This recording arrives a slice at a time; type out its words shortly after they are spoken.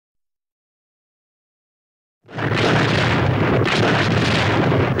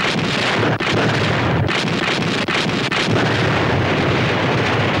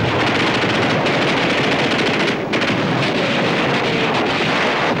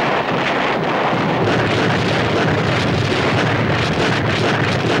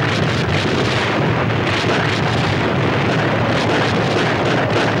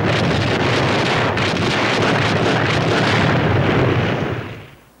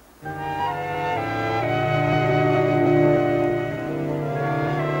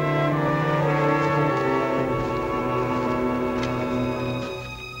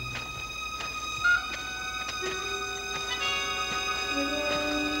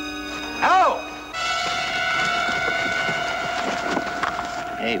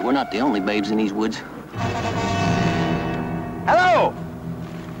Hey, we're not the only babes in these woods. Hello!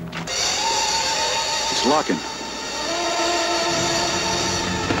 It's Larkin.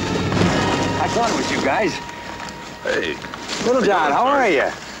 I thought it was you guys. Hey. Little John, how are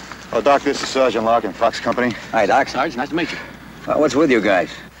you? Oh, Doc, this is Sergeant Larkin, Fox Company. Hi, Doc. Sarge, nice to meet you. What's with you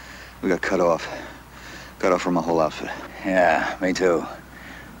guys? We got cut off. Cut off from my whole outfit. Yeah, me too.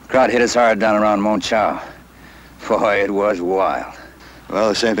 Crowd hit us hard down around Mon Chau. Boy, it was wild. Well,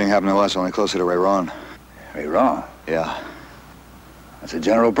 the same thing happened to us, only closer to Rayron. Rayron? Yeah. That's a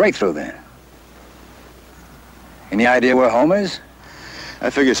general breakthrough, then. Any idea where home is? I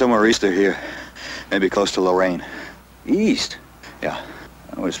figured somewhere east of here. Maybe close to Lorraine. East? Yeah.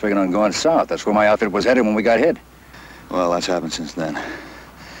 I was figuring on going south. That's where my outfit was headed when we got hit. Well, that's happened since then.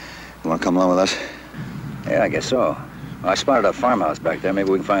 You want to come along with us? Yeah, I guess so. I spotted a farmhouse back there. Maybe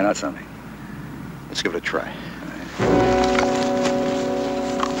we can find out something. Let's give it a try.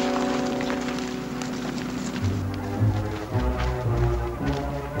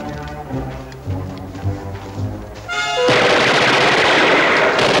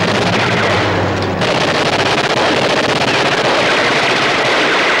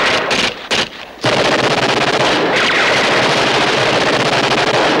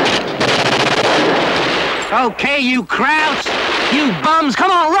 Okay, you Krauts! You bums! Come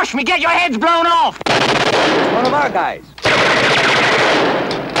on, rush me! Get your heads blown off! One of our guys.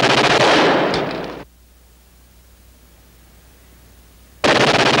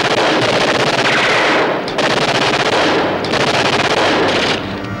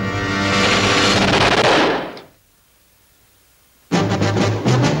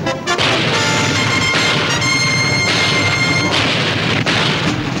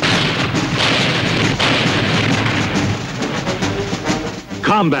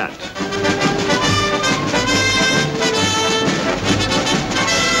 Combat.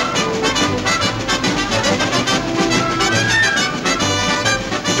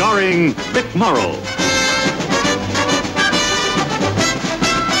 Starring Vic Morrow.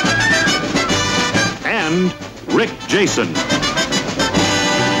 And Rick Jason.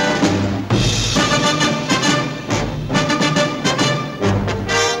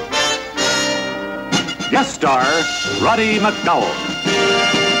 Guest star, Roddy McDowell.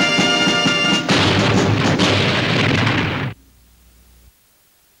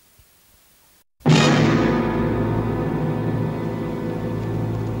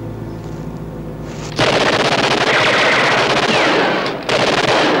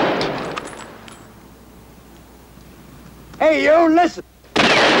 Hey, you, listen.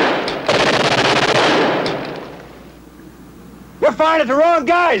 We're firing at the wrong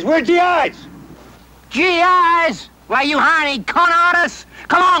guys. We're GIs. GIs! Why, you horny con artists!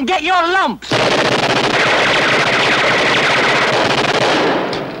 Come on, get your lumps!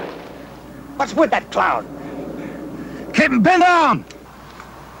 What's with that clown? Keep him pinned down!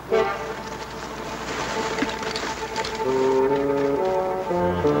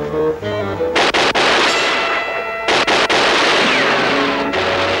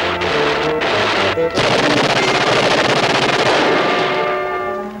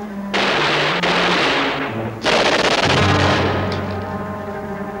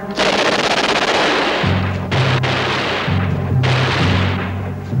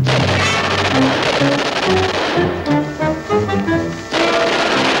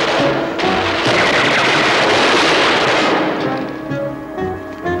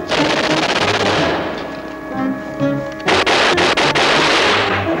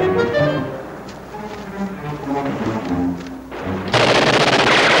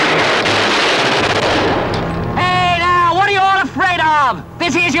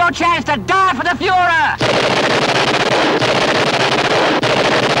 This is your chance to die for the Fuhrer!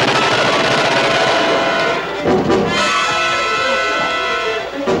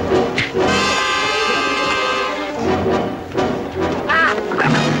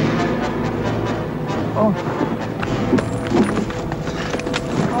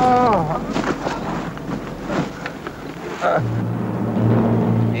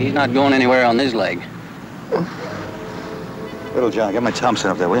 He's not going anywhere on this leg. Little John, get my Thompson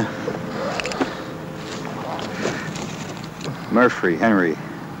up there, will you? Murphy, Henry,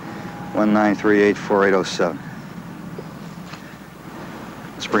 1938-4807.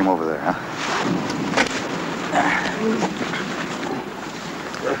 Let's bring him over there, huh?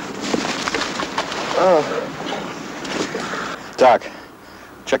 Doc,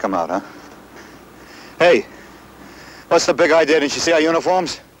 check him out, huh? Hey, what's the big idea? Didn't you see our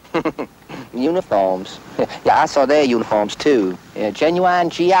uniforms? Uniforms? Yeah, I saw their uniforms, too. Yeah, genuine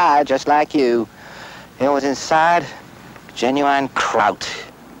GI, just like you. You know what's inside? Genuine kraut.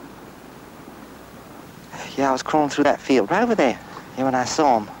 Yeah, I was crawling through that field right over there. Yeah, when I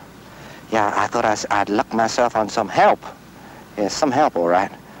saw him. Yeah, I thought I'd luck myself on some help. Yeah, some help, all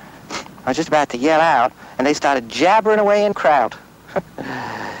right. I was just about to yell out, and they started jabbering away in crowd.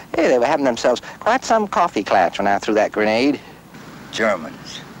 Hey, they were having themselves quite some coffee klatch when I threw that grenade.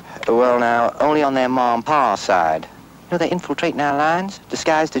 Germans. Well, now, only on their ma and pa side. You know, they're infiltrating our lines,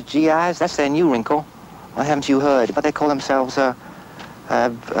 disguised as GIs. That's their new wrinkle. Well, haven't you heard? But they call themselves,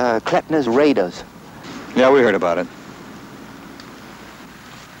 Kleppner's Raiders. Yeah, we heard about it.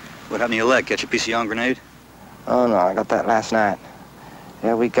 What happened to your leg? Catch a piece of your own grenade? Oh, no, I got that last night.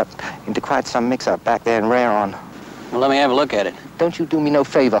 Yeah, we got into quite some mix-up back there in Raron. Well, let me have a look at it. Don't you do me no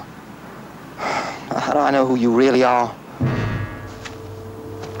favor. How do I know who you really are?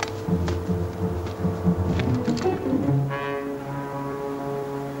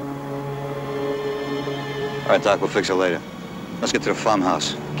 All right, Doc, we'll fix it later. Let's get to the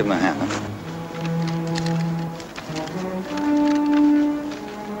farmhouse. Give him a hand, huh?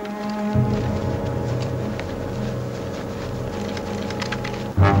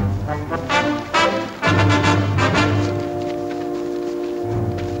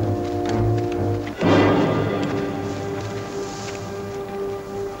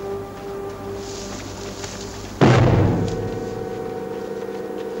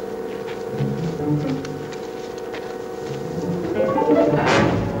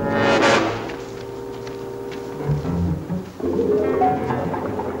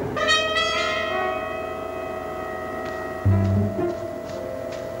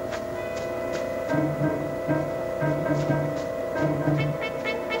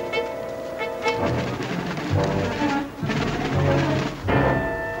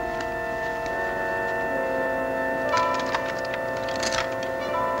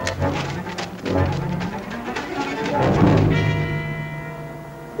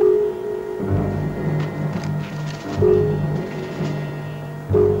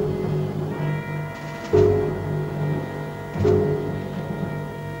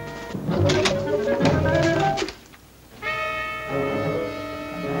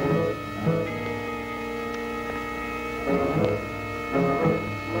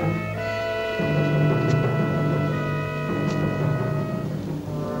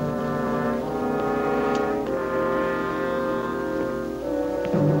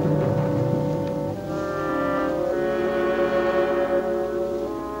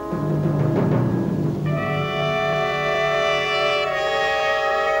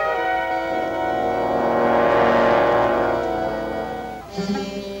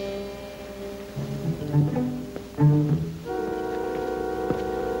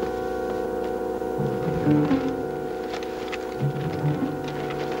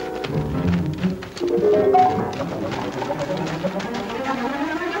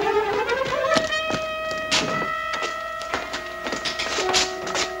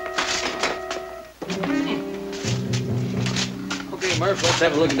 Murph, let's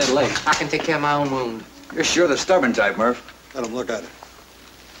have a look at that leg. I can take care of my own wound. You're sure the stubborn type, Murph. Let him look at it.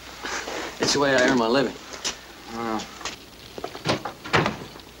 It's the way I earn my living.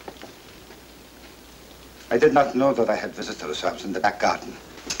 I did not know that I had visitors. I was in the back garden.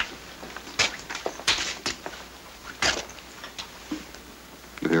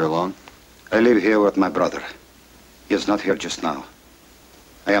 You here alone? I live here with my brother. He is not here just now.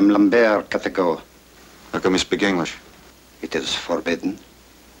 I am Lambert Categot. How come you speak English? It is forbidden.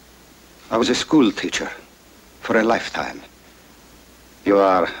 I was a school teacher for a lifetime. You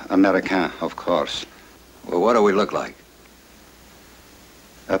are American, of course. Well, what do we look like?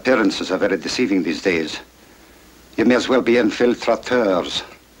 Appearances are very deceiving these days. You may as well be infiltrateurs.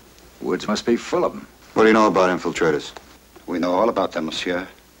 Woods must be full of them. What do you know about infiltrators? We know all about them, monsieur.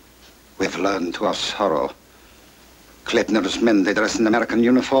 We've learned to our sorrow. Kleppner's men, they dress in American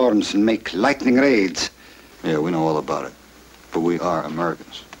uniforms and make lightning raids. Yeah, we know all about it. But we are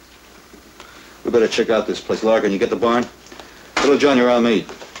Americans. We better check out this place. Larkin, you get the barn? Little John, you're on me.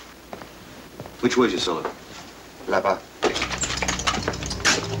 Which way's your cellar? Là-bas.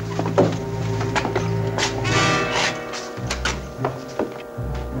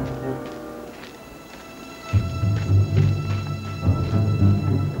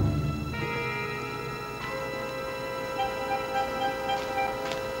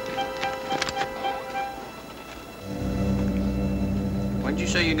 When'd you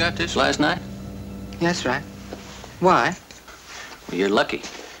say you got this last night? That's right. Why? Well, you're lucky.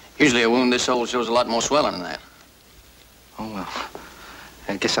 Usually a wound this old shows a lot more swelling than that. Oh, well,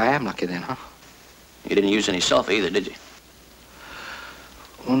 I guess I am lucky then, huh? You didn't use any sulfur either, did you?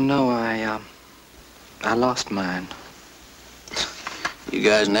 Well, no, I lost mine. You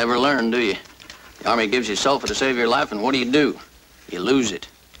guys never learn, do you? The Army gives you sulfur to save your life, and what do? You lose it.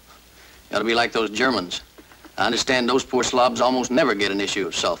 You ought to be like those Germans. I understand those poor slobs almost never get an issue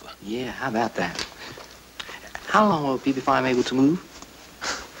of sulfur. Yeah, how about that? How long will it be before I'm able to move?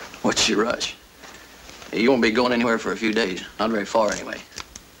 What's your rush? You won't be going anywhere for a few days. Not very far, anyway.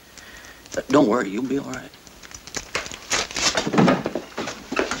 But don't worry, you'll be all right.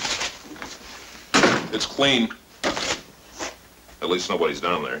 It's clean. At least nobody's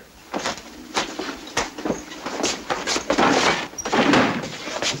down there.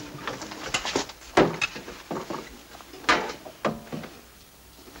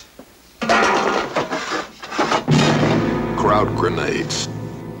 Crowd grenades.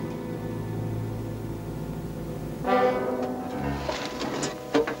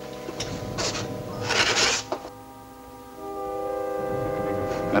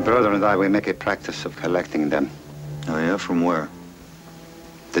 My brother and I, we make a practice of collecting them. Oh, yeah? From where?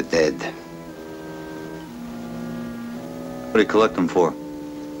 The dead. What do you collect them for?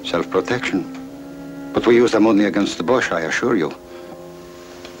 Self-protection. But we use them only against the bush, I assure you.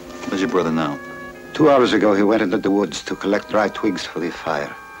 Where's your brother now? 2 hours ago, he went into the woods to collect dry twigs for the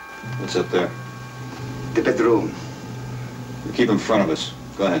fire. What's up there? The bedroom. You keep in front of us.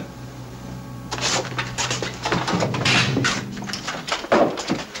 Go ahead.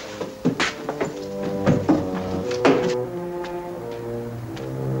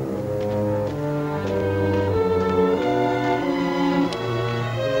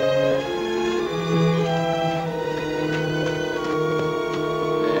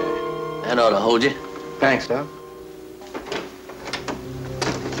 That ought to hold you. Thanks, Doc.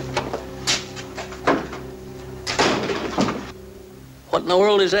 What in the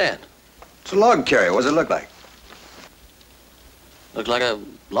world is that? It's a log carrier. What does it look like? Looks like a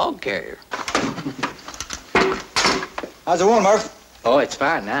log carrier. How's the wound, Murph? Oh, it's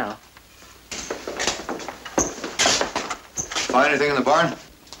fine now. Find anything in the barn?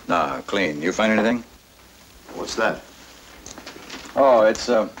 Nah, clean. You find anything? What's that? Oh, it's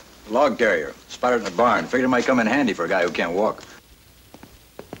a log carrier. Spotted in the barn. Figured it might come in handy for a guy who can't walk.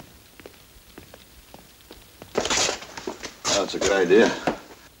 That's a good idea.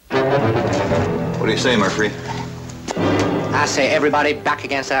 What do you say, Murphy? I say everybody back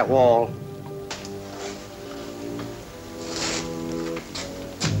against that wall.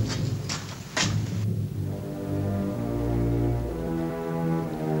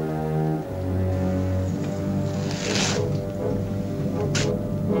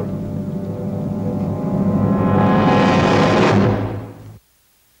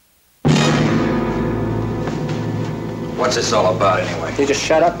 What's this all about, anyway? You just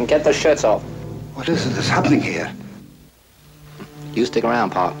shut up and get those shirts off. What is it that's happening here? You stick around,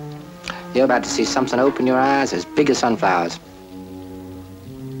 Pop. You're about to see something open your eyes as big as sunflowers.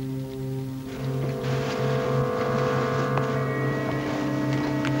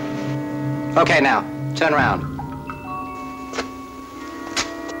 Okay, now, turn around.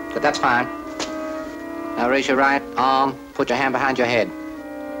 But that's fine. Now raise your right arm, put your hand behind your head.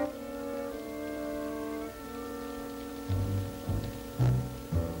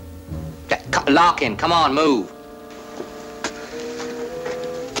 Lock in, come on, move.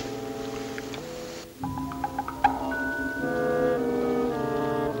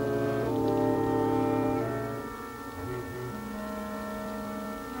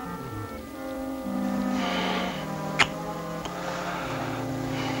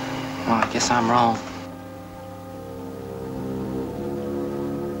 Oh, I guess I'm wrong.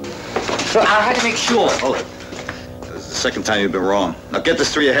 So I had to make sure. Hold it. This is the second time you've been wrong. Now get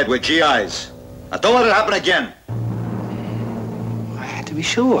this through your head with GIs. Now don't let it happen again. I had to be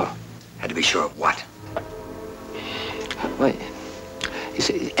sure. Had to be sure of what? Wait. You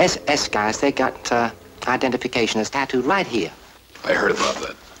see, SS guys, they got identification as tattooed right here. I heard about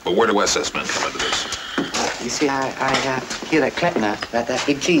that. But where do SS men come into this? You see, I hear that Kleppner, that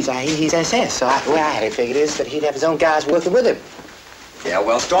big cheese, he's SS. So the way I had it figured is that he'd have his own guys working with him. Yeah,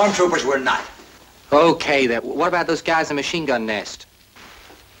 well, stormtroopers were not. Okay, then. What about those guys in the machine gun nest?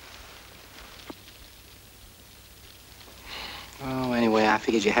 Oh, anyway, I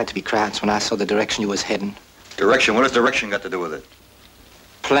figured you had to be Krauts when I saw the direction you was heading. Direction? What has direction got to do with it?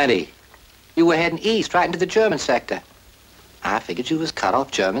 Plenty. You were heading east, right into the German sector. I figured you was cut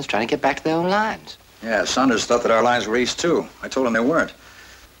off Germans trying to get back to their own lines. Yeah, Saunders thought that our lines were east, too. I told him they weren't.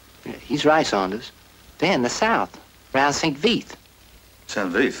 Yeah, he's right, Saunders. They're in the south, around St. Vith. St.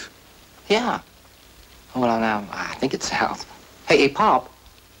 Vith? Yeah. Oh, well, now, I think it's south. Hey, Pop,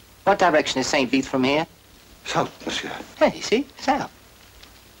 what direction is St. Vith from here? South, monsieur. Hey, you see? South.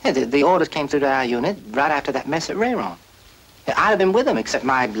 Yeah, the orders came through to our unit right after that mess at Rayron. I'd have been with him, except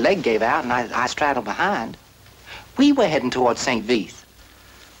my leg gave out and I straddled behind. We were heading towards St. Vith.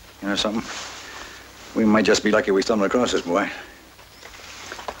 You know something? We might just be lucky we stumbled across this boy.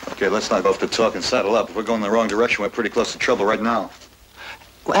 Okay, let's knock off the talk and saddle up. If we're going in the wrong direction, we're pretty close to trouble right now.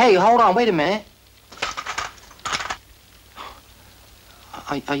 Well, hey, hold on, wait a minute.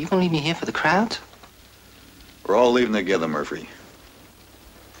 Are you gonna leave me here for the crowds? We're all leaving together, Murphy.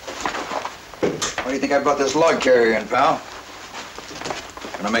 What do you think I brought this log carrier in, pal?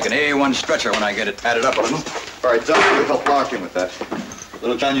 Gonna make an A1 stretcher when I get it padded up a little. All right, Doc, we'll help Larkin with that.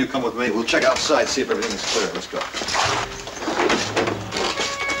 Little John, you come with me. We'll check outside, see if everything's clear. Let's go.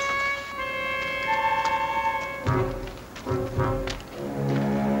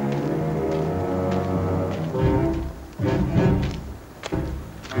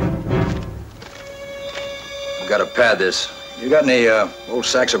 I've got to pad this. You got any old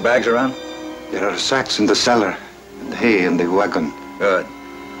sacks or bags around? There are sacks in the cellar, and hay in the wagon. Good.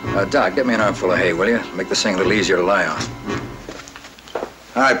 Doc, get me an armful of hay, will you? Make this thing a little easier to lie on.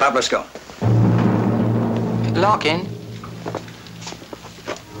 All right, Pop, let's go. Larkin,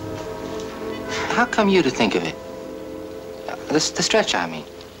 how come you to think of it? The stretcher, I mean.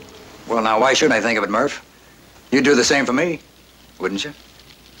 Well, now, why shouldn't I think of it, Murph? You'd do the same for me, wouldn't you?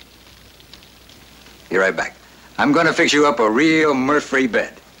 Be right back. I'm gonna fix you up a real Murph-free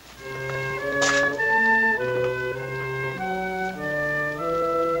bed.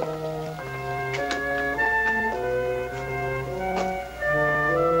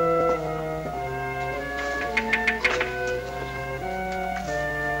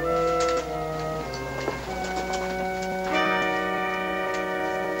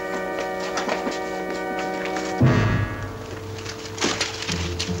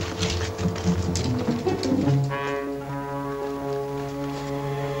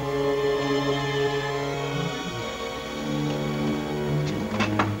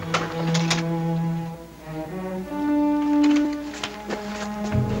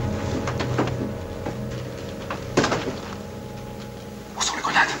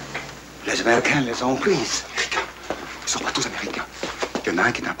 Les Américains les ont prises. Américains. Ils sont pas tous américains. Il y en a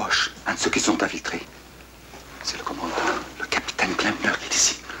un qui est dans la poche. Un de ceux qui sont infiltrés. C'est le commandant, le capitaine Klempner qui est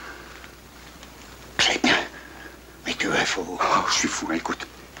ici. Klempner? Mais que fou. Oh, je suis fou, hein, écoute.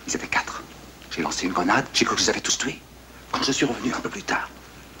 Ils étaient 4. J'ai lancé une grenade, j'ai cru que je les avais tous tués. Quand je suis revenu un peu plus tard,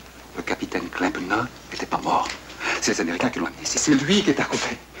 le capitaine Klempner n'était pas mort. C'est les Américains qui l'ont amené ici. C'est lui qui est à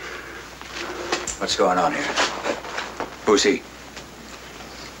côté. What's going on here? Who's he?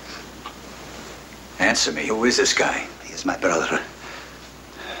 Answer me. Who is this guy? He is my brother.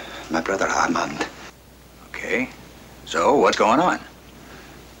 My brother Armand. Okay. So, what's going on?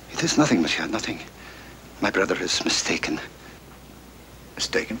 It is nothing, monsieur, nothing. My brother is mistaken.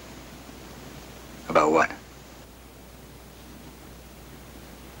 Mistaken? About what?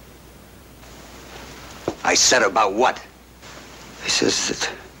 I said about what? He says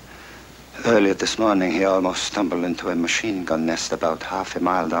that earlier this morning he almost stumbled into a machine gun nest about half a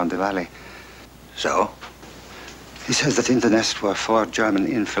mile down the valley. So? He says that in the nest were 4 German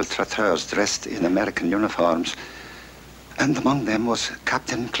infiltrateurs dressed in American uniforms. And among them was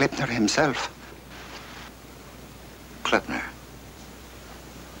Captain Klempner himself. Klempner?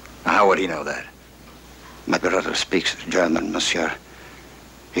 Now, how would he know that? My brother speaks German, monsieur.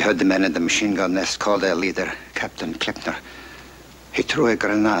 He heard the men in the machine gun nest call their leader, Captain Klempner. He threw a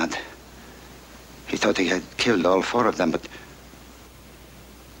grenade. He thought he had killed all 4 of them, but...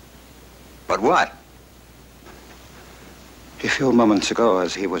 But what? A few moments ago,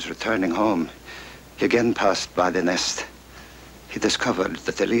 as he was returning home, he again passed by the nest. He discovered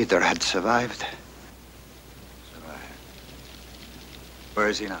that the leader had survived. Survived? Where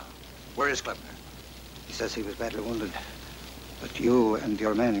is he now? Where is Klempner? He says he was badly wounded. But you and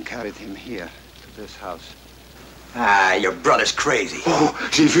your men carried him here, to this house. Ah, your brother's crazy. Oh,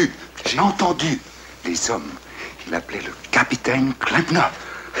 j'ai vu, j'ai entendu. Les hommes, il appelait le capitaine Klempner.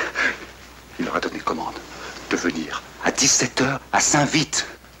 Il leur a donné commande de venir à 17h à Saint-Vith.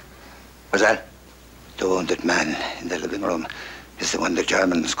 What's that? The wounded man in the living room is the one the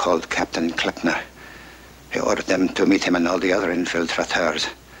Germans called Captain Klempner. He ordered them to meet him and all the other infiltrateurs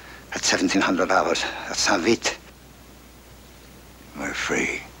at 1700 hours at Saint-Vith. We're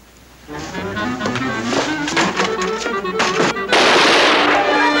free.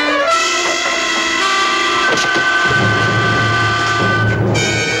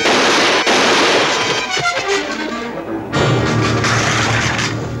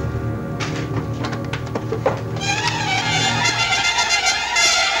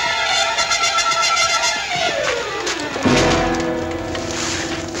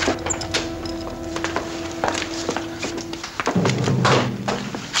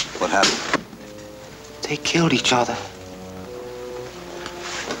 They killed each other.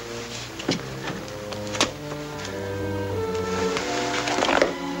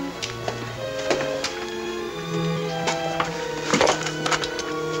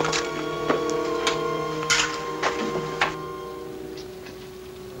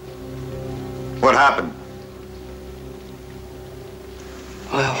 What happened?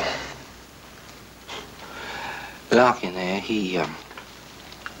 Well, Larkin there, he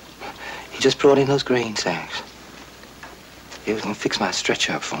just brought in those grain sacks. He was gonna fix my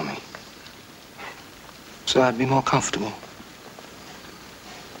stretcher up for me, so I'd be more comfortable.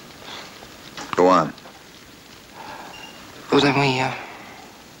 Go on. Well, then we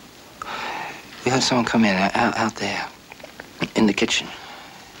had someone come in out there in the kitchen.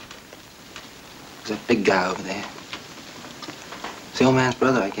 There's a big guy over there. It's the old man's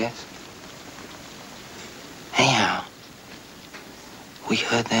brother, I guess. Anyhow, we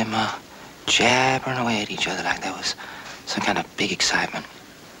heard them jabbering away at each other like there was some kind of big excitement.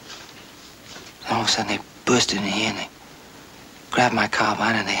 Then all of a sudden they bursted in here and they grabbed my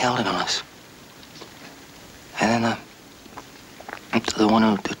carbine and they held it on us. And then the one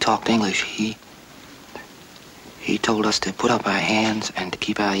who talked English, he told us to put up our hands and to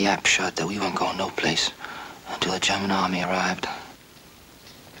keep our yaps shut, that we weren't going no place until the German army arrived.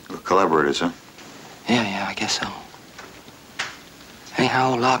 We're collaborators, huh? Yeah, I guess so.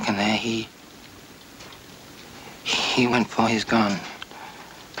 Anyhow, old Larkin there, he went for his gun.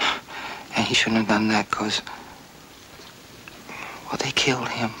 And he shouldn't have done that, because, well, they killed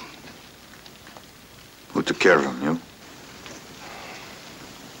him. Who took care of him, you?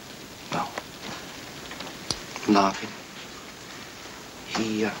 No. Larkin.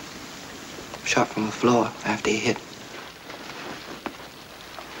 He shot from the floor after he hit.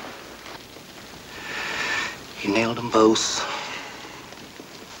 He nailed them both.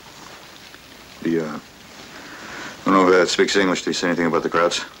 The, one over there that speaks English, did he say anything about the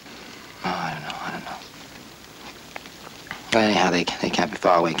Krauts? Oh, I don't know. Well, anyhow, they can't be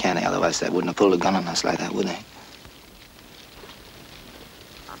far away, can they? Otherwise, they wouldn't have pulled a gun on us like that, would they?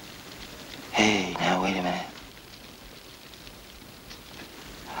 Hey, now, wait a minute.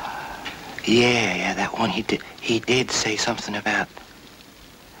 Yeah, that one, he did say something about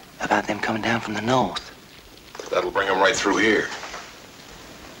them coming down from the north. That'll bring them right through here.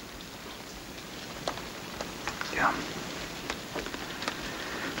 Yeah.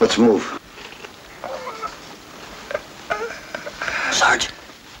 Let's move. Sarge,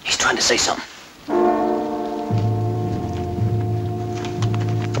 he's trying to say something.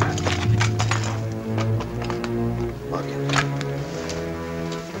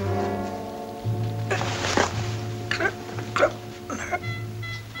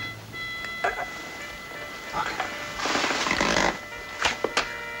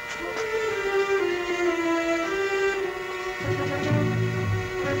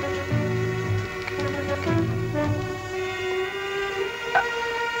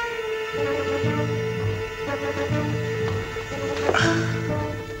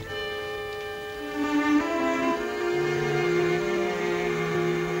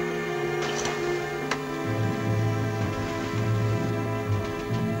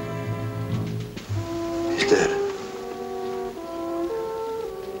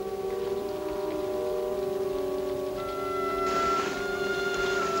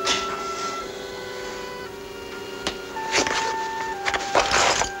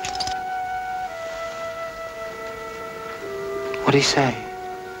 What'd he say?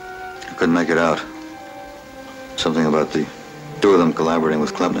 I couldn't make it out. Something about the two of them collaborating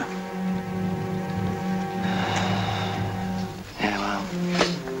with Klebner. Yeah, well,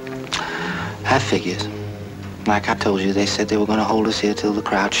 that figures. Like I told you, they said they were going to hold us here till the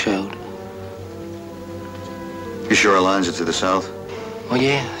crowd showed. You sure our lines are to the south? Well,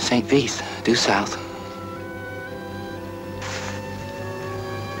 yeah, St. Vith, due south.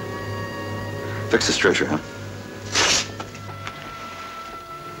 Fix the stretcher, huh?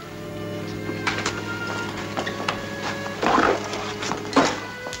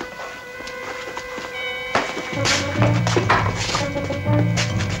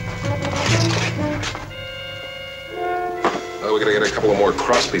 We gotta get a couple of more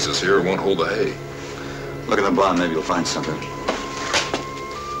cross pieces here. It won't hold the hay. Look at the bottom, maybe you'll find something.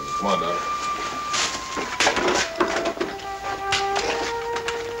 Come on, Doc.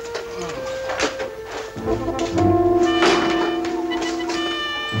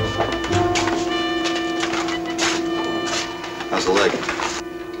 How's the leg?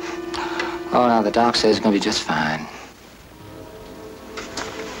 Oh, now the doc says it's going to be just fine.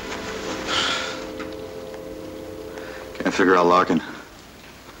 Can't figure out Larkin.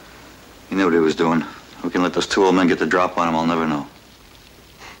 He knew what he was doing. We can let those two old men get the drop on him. I'll never know.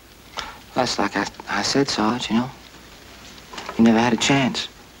 That's like I said, Sarge, you know. He never had a chance.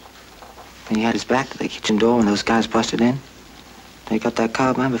 And he had his back to the kitchen door when those guys busted in. They got that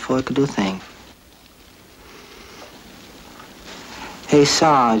carbine before he could do a thing. Hey,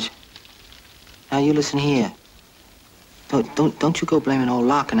 Sarge. Now, you listen here. Don't you go blaming old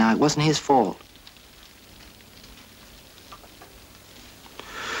Locker now. It wasn't his fault.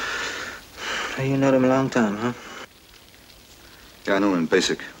 You known him a long time, huh? Yeah, I knew him in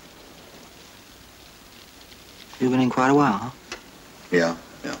basic. You've been in quite a while, huh? Yeah.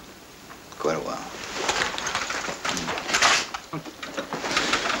 Quite a while.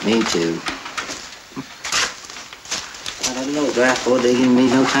 Me too. I don't know, draft board, they gave me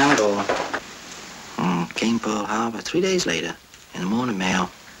no time at all. Came Pearl Harbor 3 days later, in the morning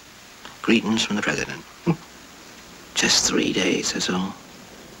mail. Greetings from the president. Just 3 days, that's all.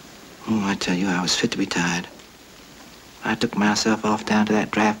 I tell you, I was fit to be tied. I took myself off down to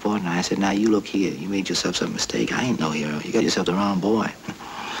that draft board, and I said, now, you look here. You made yourself some mistake. I ain't no hero. You got yourself the wrong boy.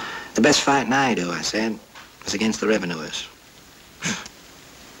 The best fighting I do, I said, was against the revenuers.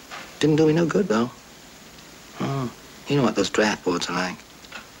 Didn't do me no good, though. You know what those draft boards are like.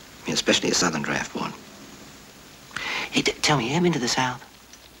 I mean, especially a southern draft board. Hey, tell me, you ever been to the South?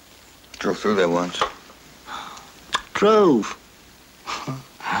 Drove through there once. Drove?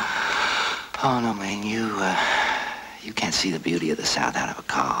 Oh, no, man, you can't see the beauty of the South out of a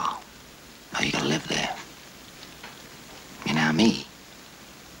car. Oh, you gotta live there. You know, me,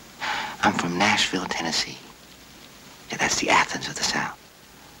 I'm from Nashville, Tennessee. Yeah, that's the Athens of the South.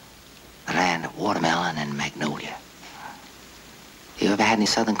 The land of watermelon and magnolia. You ever had any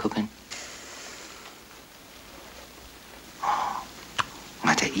Southern cooking? Oh,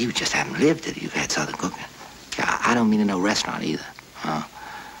 I tell you, you just haven't lived it. You've had Southern cooking. Yeah, I don't mean in no restaurant either.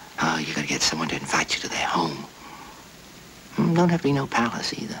 Oh, you gotta get someone to invite you to their home. Don't have to be no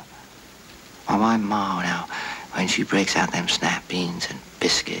palace either. Well, my ma now, when she breaks out them snap beans and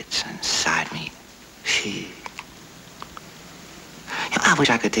biscuits and side meat, she... You know, I wish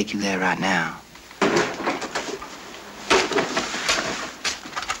I could take you there right now.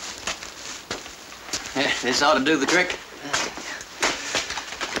 Yeah, this ought to do the trick.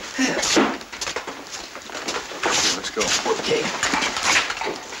 Let's go. Okay.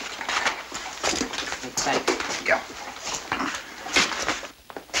 Thank you. Go.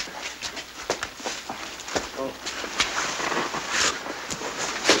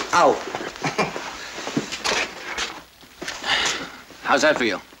 Ow. How's that for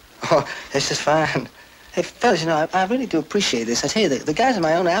you? Oh, it's just fine. Hey, fellas, you know, I really do appreciate this. I tell you, the guys in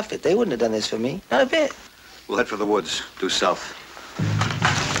my own outfit, they wouldn't have done this for me. Not a bit. We'll head for the woods, due south.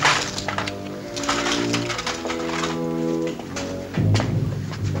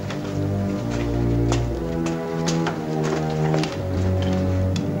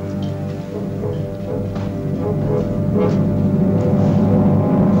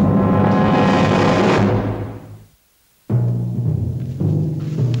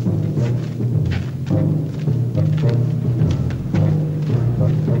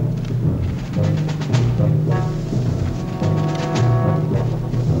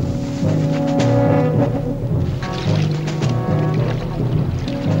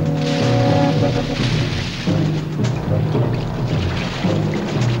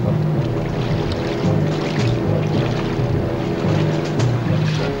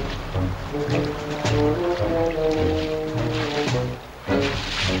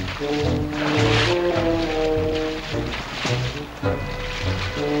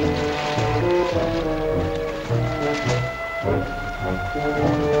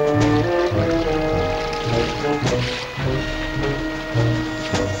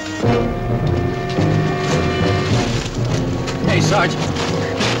 Hey, Sarge,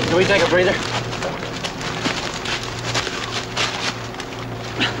 can we take a breather?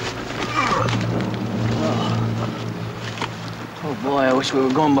 Oh, boy, I wish we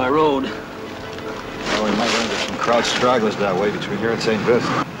were going by road. Well, we might run into some crowd stragglers that way between here and St.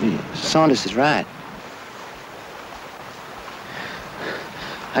 Vincent. Saunders is right.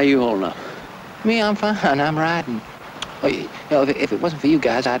 How you holding up? Me, I'm fine. I'm riding. Oh, you know, if it wasn't for you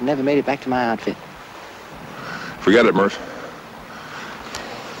guys, I'd never made it back to my outfit. Forget it, Murph.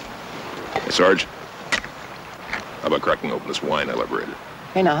 Hey, Sarge. How about cracking open this wine I liberated?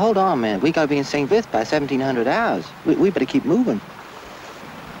 Hey, now, hold on, man. We gotta be in St. Vith by 1700 hours. We better keep moving.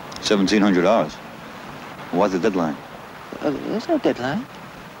 1,700 hours. What's the deadline? There's no deadline.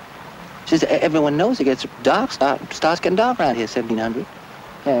 It's just everyone knows it gets dark, starts getting dark around here, 1700.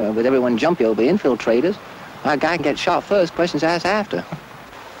 Yeah, with everyone jumpy over infiltrators. Our guy can get shot first, questions asked after.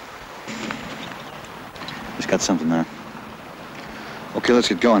 Got something there. Okay, let's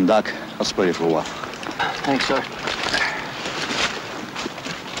get going, Doc. I'll spare you for a while. Thanks, sir.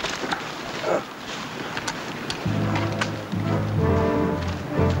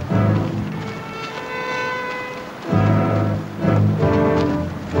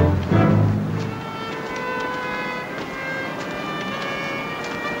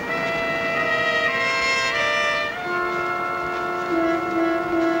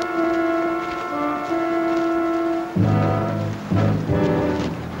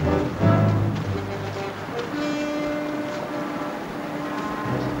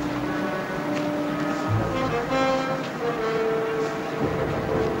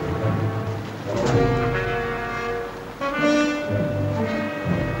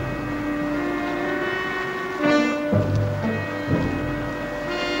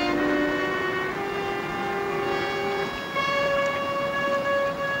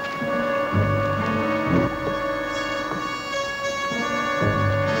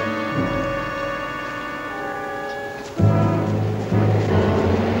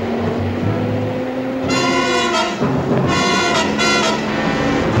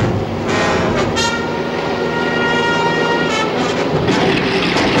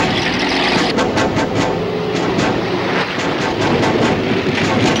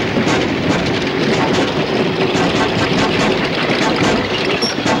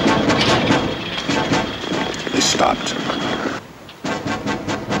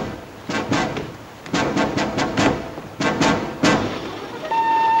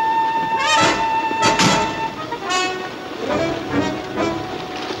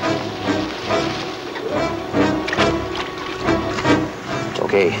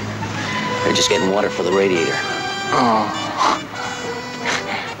 Okay. They're just getting water for the radiator. Oh.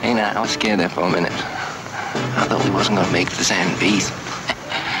 Ain't I was scared there for a minute. I thought we wasn't gonna make it to San Beat.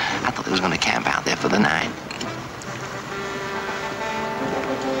 I thought they was gonna camp out there for the night.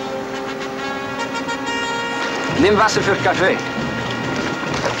 Nimm Wasser für Kaffee.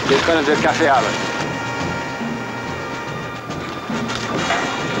 Wir können für Kaffee haben.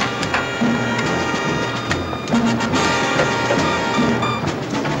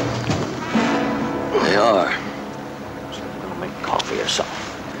 They are. So we're gonna make coffee or something.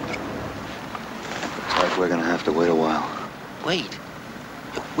 Looks like we're gonna have to wait a while. Wait.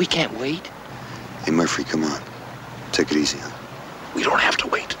 We can't wait. Hey, Murphy, come on. Take it easy, huh? We don't have to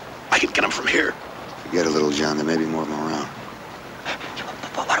wait. I can get him from here. Forget a little, John. There may be more of them around.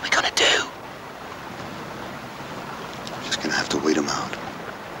 But what are we gonna do? We're just gonna have to wait them out.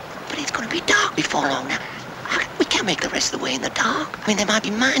 But it's gonna be dark before long now. We can't make the rest of the way in the dark. I mean, there might be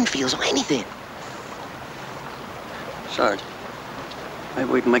minefields or anything. Sarge, maybe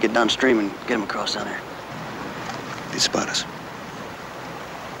we can make it downstream and get him across down there. They spot us.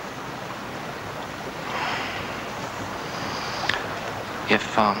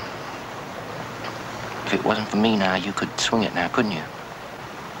 If it wasn't for me now, you could swing it now, couldn't you?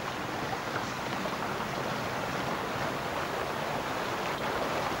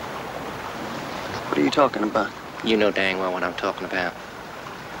 What are you talking about? You know dang well what I'm talking about.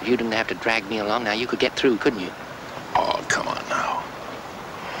 If you didn't have to drag me along now, you could get through, couldn't you? Oh, come on now.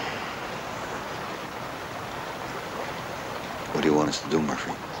 What do you want us to do,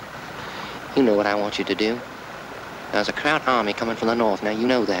 Murphy? You know what I want you to do. There's a Kraut army coming from the north, now you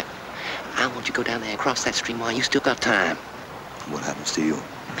know that. I want you to go down there and cross that stream while you still got time. What happens to you?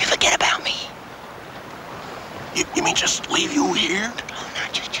 You forget about me. You mean just leave you here? Oh, now,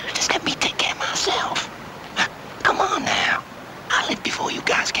 just let me take care of myself. Come on now. I lived before you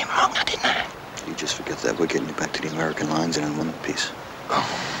guys came along, now didn't I? You just forget that. We're getting you back to the American lines and in one piece.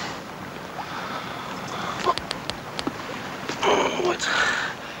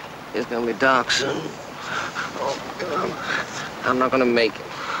 It's gonna be dark soon. Oh, I'm not gonna make it.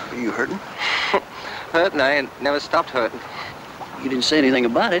 Are you hurting? Hurting? I ain't never stopped hurting. You didn't say anything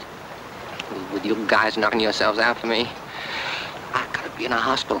about it. With you guys knocking yourselves out for me, I gotta be in a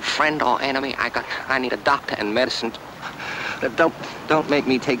hospital, friend or enemy. I need a doctor and medicine. Don't make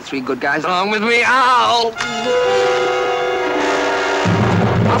me take 3 good guys along with me. Ow!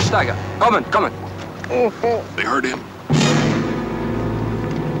 Aufsteiger, kommen. They heard him.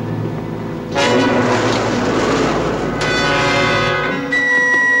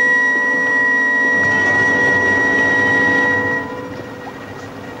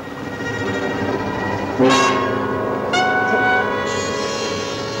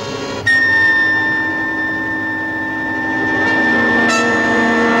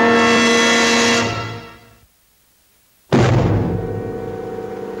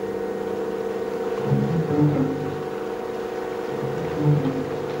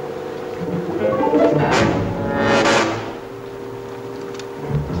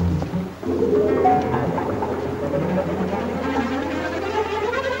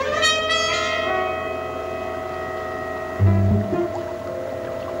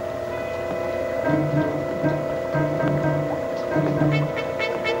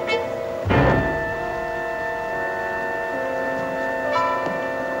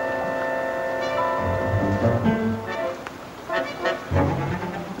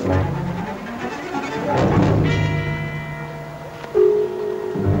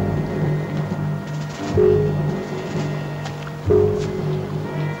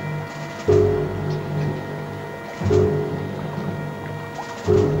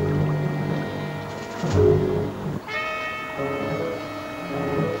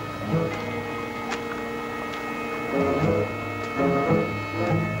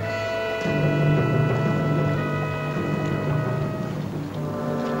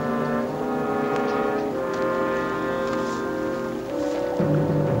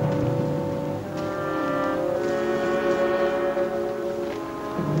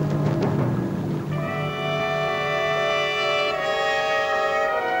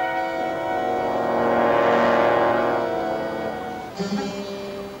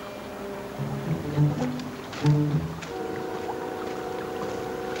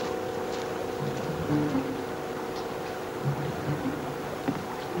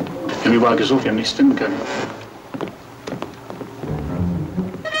 Kan vi våga åka nästan kan?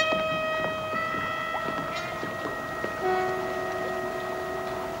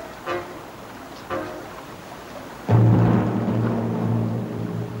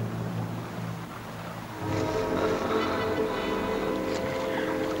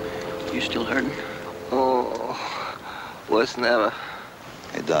 You still hurting? Oh, worse than ever.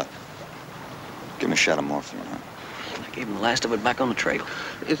 Hey, Doc. Give him a shot of morphine, huh? I gave him the last of it back on the trail.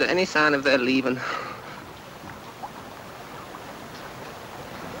 Is there any sign of their leaving?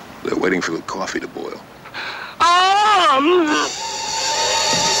 They're waiting for the coffee to boil.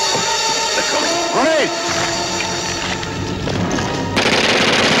 They're coming. Grenade!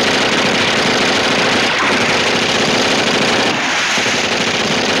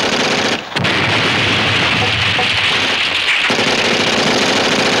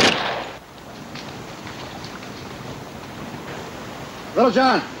 Little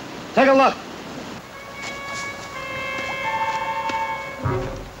John, take a look.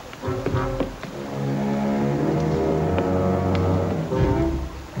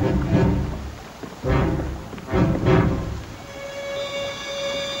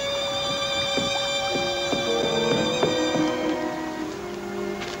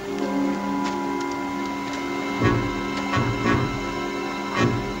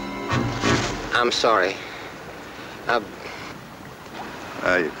 I'm sorry.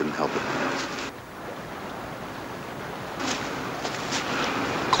 You couldn't help it.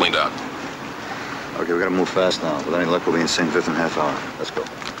 Cleaned out. Okay, we gotta move fast now. With any luck, we'll be in St. Vith in a half hour. Let's go.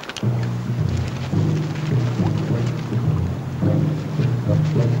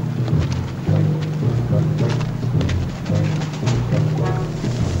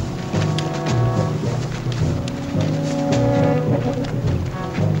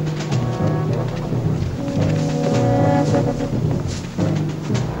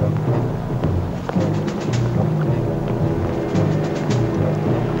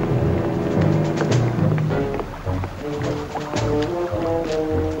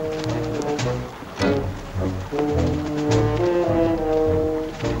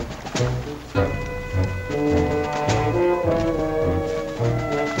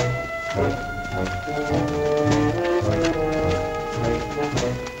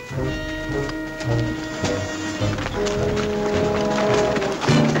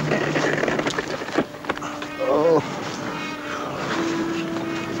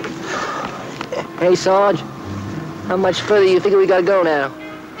 Hey, Sarge, how much further you figure we gotta go now?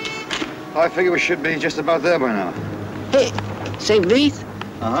 I figure we should be just about there by now. Hey, St. Vith?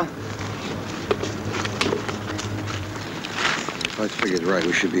 Uh-huh. If I figured right,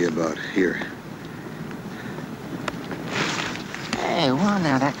 we should be about here. Hey, well,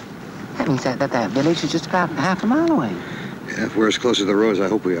 now, that means that village is just about half a mile away. Yeah, if we're as close to the road as I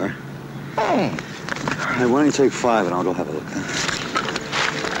hope we are. Hey. All right, why don't you take 5 and I'll go have a look, huh?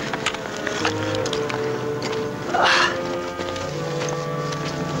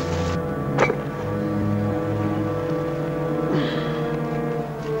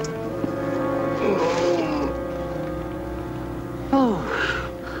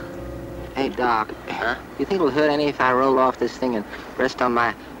 Hey, Doc. Huh? You think it'll hurt any if I roll off this thing and rest on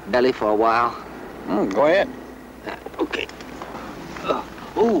my belly for a while? Go ahead. Okay.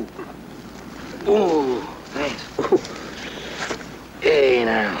 Ooh. Ooh. Thanks. Ooh. Hey,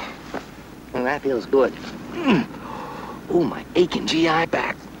 now. Well, that feels good. Ooh, my aching GI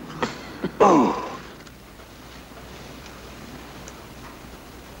back. Oh.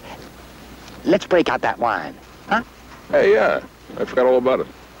 Let's break out that wine, huh? Hey, yeah. I forgot all about it.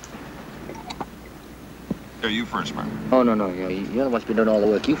 Yeah, you first, man. Oh, no. You're the one's been doing all the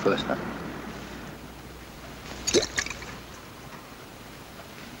work. You first, huh?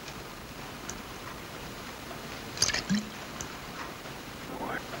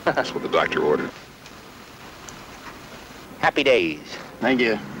 That's what the doctor ordered. Happy days. Thank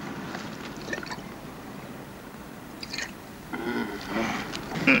you.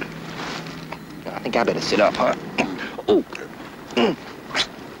 I think I better sit up, huh? Oh.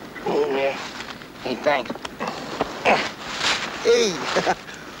 Yeah. Hey, thanks. Hey.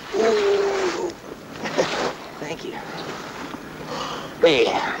 Ooh. Thank you. Hey.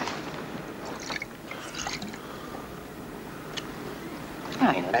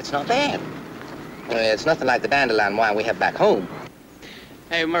 Oh, you know, that's not bad. It's nothing like the dandelion wine we have back home.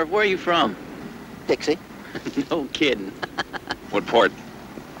 Hey, Murph, where are you from? Dixie. No kidding. What part?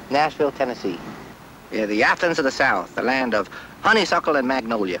 Nashville, Tennessee. Yeah, the Athens of the South, the land of honeysuckle and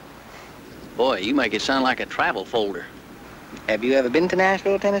magnolia. Boy, you make it sound like a travel folder. Have you ever been to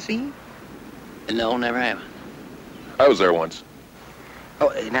Nashville, Tennessee? No, never have. I was there once.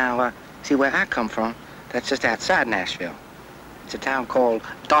 Oh, now, see where I come from? That's just outside Nashville. It's a town called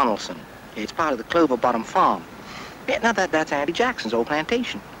Donaldson. It's part of the Clover Bottom Farm. Yeah, now that's Andy Jackson's old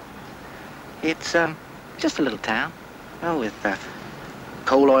plantation. It's just a little town, you know, with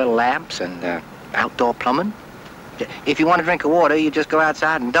coal oil lamps and outdoor plumbing. If you want a drink of water, you just go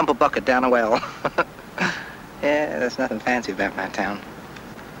outside and dump a bucket down a well. Yeah, there's nothing fancy about my town.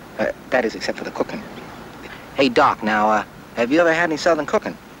 That is, except for the cooking. Hey, Doc, now, have you ever had any Southern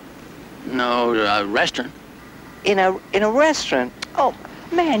cooking? No, a restaurant. In a restaurant? Oh,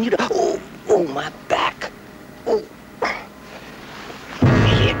 man, you... Oh, my back. Oh.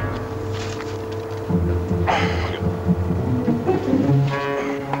 Shit.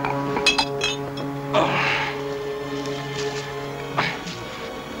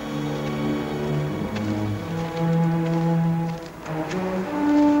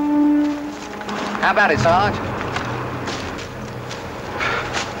 How about it, Sarge?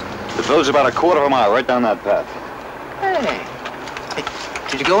 The village's about a quarter of a mile right down that path. Hey.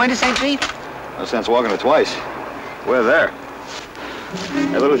 Did you go into St. Pete? No sense walking it twice. We're there.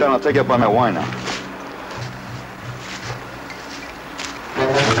 Hey, little John, I'll take you up on that wine now.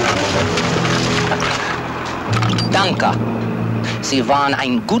 Danke. Sie waren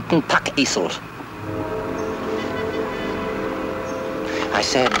ein guten Packesel. I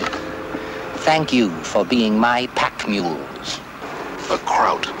said, thank you for being my pack mules. A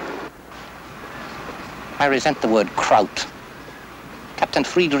kraut. I resent the word kraut. Captain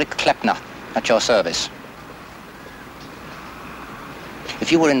Friedrich Kleppner, at your service.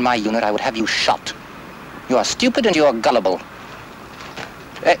 If you were in my unit, I would have you shot. You are stupid and you are gullible.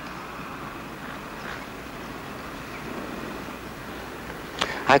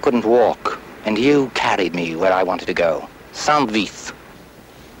 I couldn't walk, and you carried me where I wanted to go. Saint-Vith.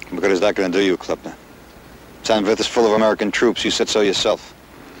 What good is that going to do you, Kleppner? Saint-Vith is full of American troops. You said so yourself.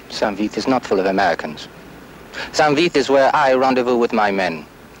 Saint-Vith is not full of Americans. Saint-Vith is where I rendezvous with my men.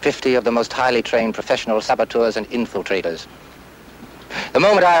 50 of the most highly trained professional saboteurs and infiltrators. The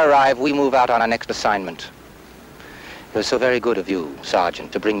moment I arrive, we move out on our next assignment. It was so very good of you,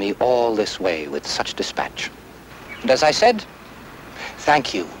 Sergeant, to bring me all this way with such dispatch. And as I said,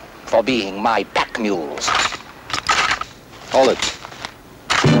 thank you for being my pack mules. Hold it.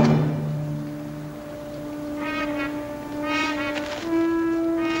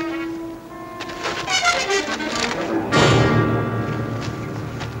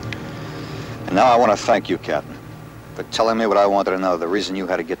 And now I want to thank you, Captain, for telling me what I wanted to know, the reason you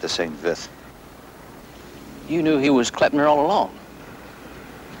had to get to St. Vith. You knew he was Kleppner all along.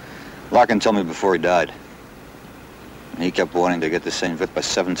 Larkin told me before he died. And he kept wanting to get to St. Vith by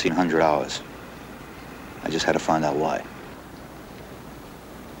 1700 hours. I just had to find out why.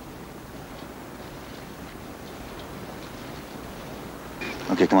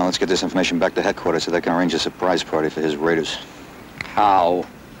 Okay, come on, let's get this information back to headquarters so they can arrange a surprise party for his raiders. How?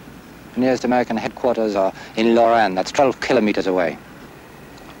 The nearest American headquarters are in Lorraine. That's 12 kilometers away.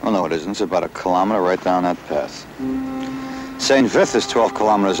 Oh, no, it isn't. It's about a kilometer right down that path. St. Vith is 12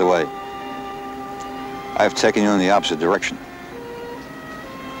 kilometers away. I've taken you in the opposite direction.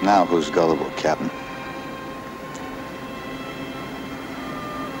 Now who's gullible, Captain?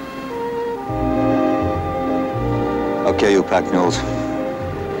 Okay, you pack mules.